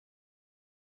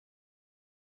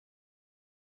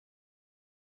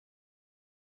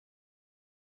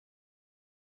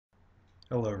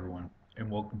Hello everyone, and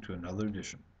welcome to another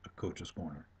edition of Coach's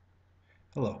Corner.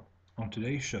 Hello, on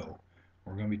today's show,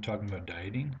 we're going to be talking about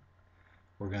dieting,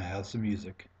 we're going to have some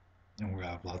music, and we're going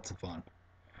to have lots of fun.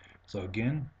 So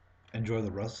again, enjoy the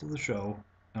rest of the show,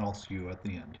 and I'll see you at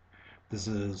the end. This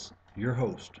is your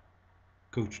host,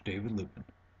 Coach David Lubin,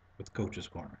 with Coach's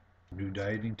Corner. New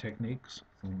dieting techniques,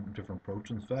 some different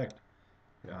approaches. In fact,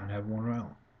 I have one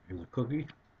around. Here's a cookie.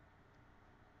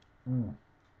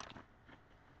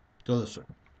 Delicious.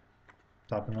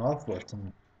 Topping off with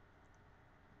some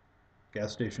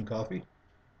gas station coffee.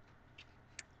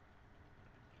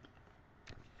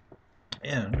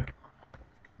 And a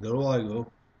little while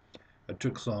ago, I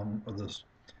took some of this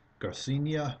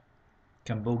Garcinia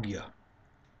Cambogia.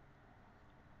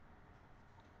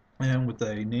 And with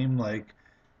a name like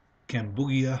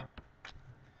Cambogia,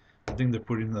 I think they're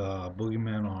putting the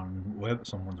boogeyman on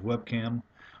someone's webcam,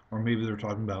 or maybe they're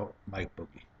talking about Mike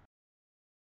Boogie.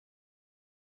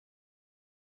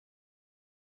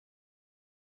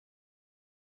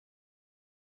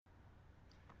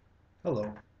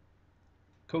 Hello.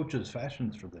 Coach's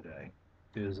fashions for the day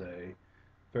is a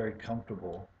very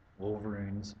comfortable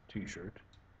Wolverines t-shirt,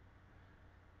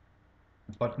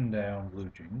 button-down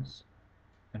blue jeans,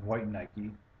 and white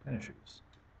Nike tennis shoes.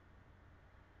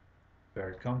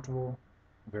 Very comfortable,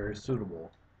 very suitable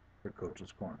for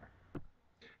Coach's Corner.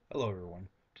 Hello everyone.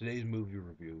 Today's movie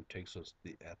review takes us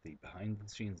at the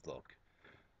behind-the-scenes look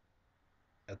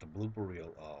at the blooper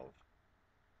reel of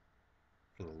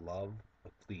For the Love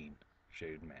of Clean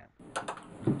Shaved Man.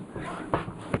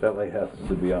 That light has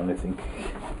to be on, I think.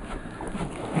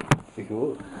 Take a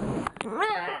look.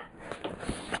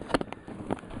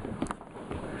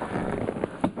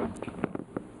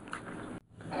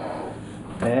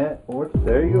 And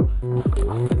there you go.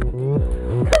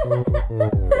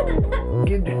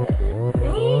 Get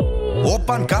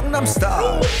Oppan Gangnam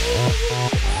Style.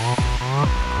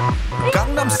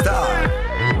 Gangnam Style.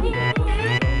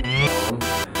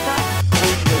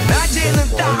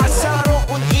 낮에는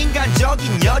따사로운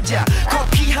인간적인 여자,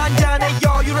 커피 한 잔에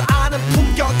여유를 아는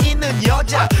품격 있는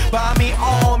여자, 밤이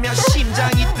오면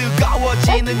심장이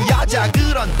뜨거워지는 여자,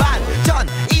 그런 반전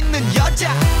있는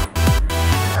여자.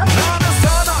 나는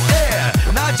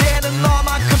선호해. 낮에는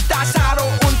너만큼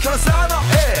따사로운 그런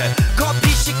선호해. 커피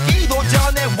식기도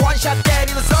전에 원샷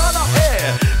때리는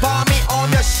선호해. 밤이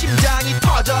오면 심장이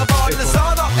터져버리는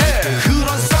선호해.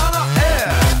 그런 선호해.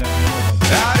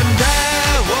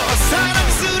 아름다워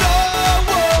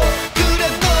사랑스러워 그래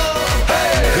너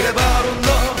그래 바로 너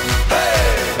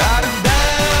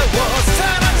아름다워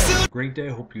사랑스러워. Great day.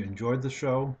 Hope you enjoyed the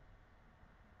show.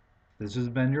 This has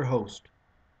been your host,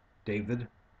 David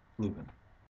Lubin.